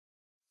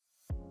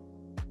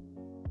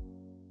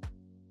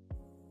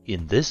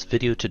In this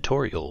video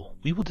tutorial,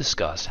 we will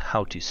discuss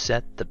how to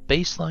set the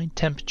baseline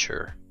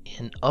temperature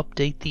and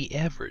update the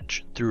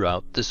average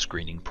throughout the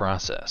screening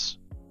process.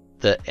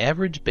 The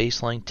average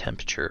baseline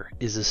temperature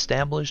is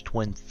established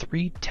when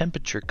 3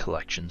 temperature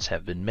collections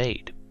have been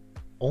made.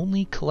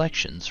 Only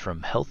collections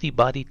from healthy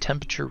body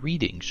temperature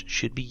readings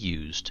should be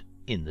used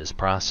in this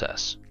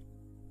process.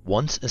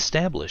 Once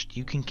established,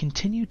 you can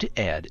continue to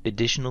add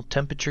additional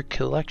temperature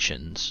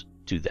collections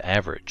to the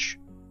average.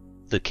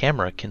 The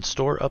camera can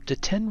store up to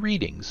 10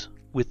 readings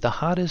with the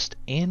hottest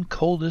and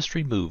coldest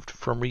removed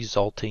from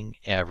resulting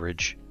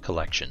average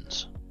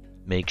collections.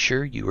 Make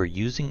sure you are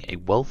using a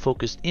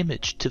well-focused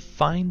image to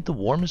find the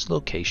warmest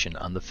location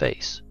on the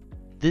face.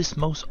 This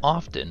most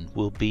often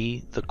will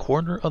be the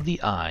corner of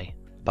the eye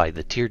by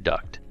the tear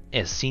duct,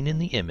 as seen in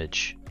the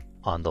image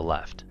on the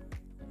left.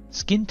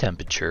 Skin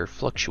temperature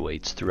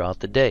fluctuates throughout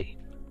the day,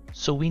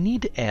 so we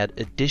need to add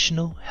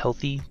additional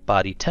healthy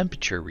body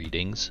temperature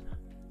readings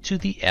to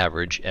the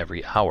average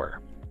every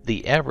hour.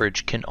 The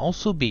average can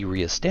also be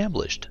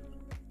reestablished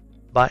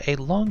by a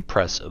long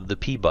press of the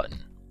P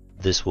button.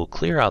 This will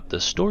clear out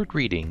the stored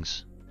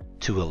readings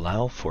to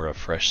allow for a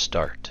fresh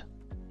start.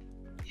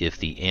 If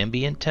the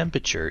ambient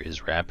temperature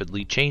is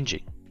rapidly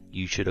changing,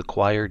 you should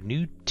acquire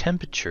new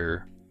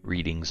temperature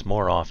readings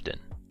more often.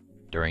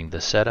 During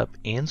the setup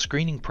and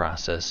screening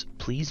process,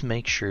 please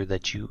make sure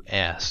that you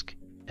ask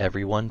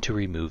everyone to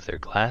remove their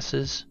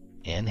glasses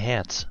and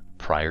hats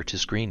prior to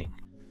screening.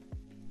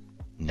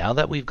 Now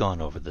that we've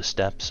gone over the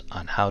steps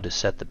on how to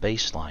set the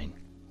baseline,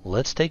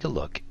 let's take a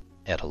look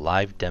at a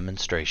live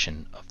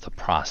demonstration of the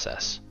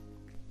process.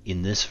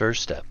 In this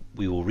first step,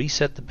 we will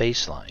reset the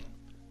baseline.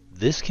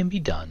 This can be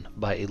done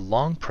by a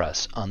long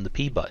press on the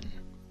P button.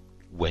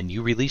 When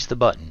you release the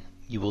button,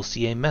 you will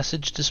see a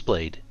message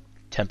displayed,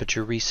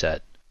 "Temperature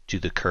reset to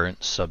the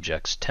current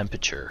subject's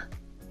temperature."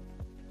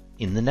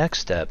 In the next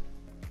step,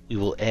 we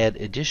will add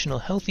additional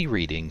healthy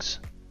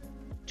readings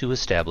to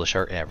establish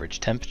our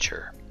average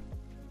temperature.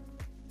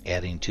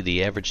 Adding to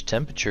the average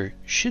temperature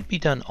should be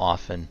done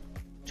often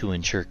to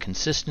ensure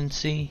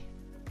consistency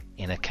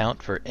and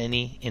account for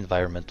any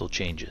environmental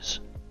changes.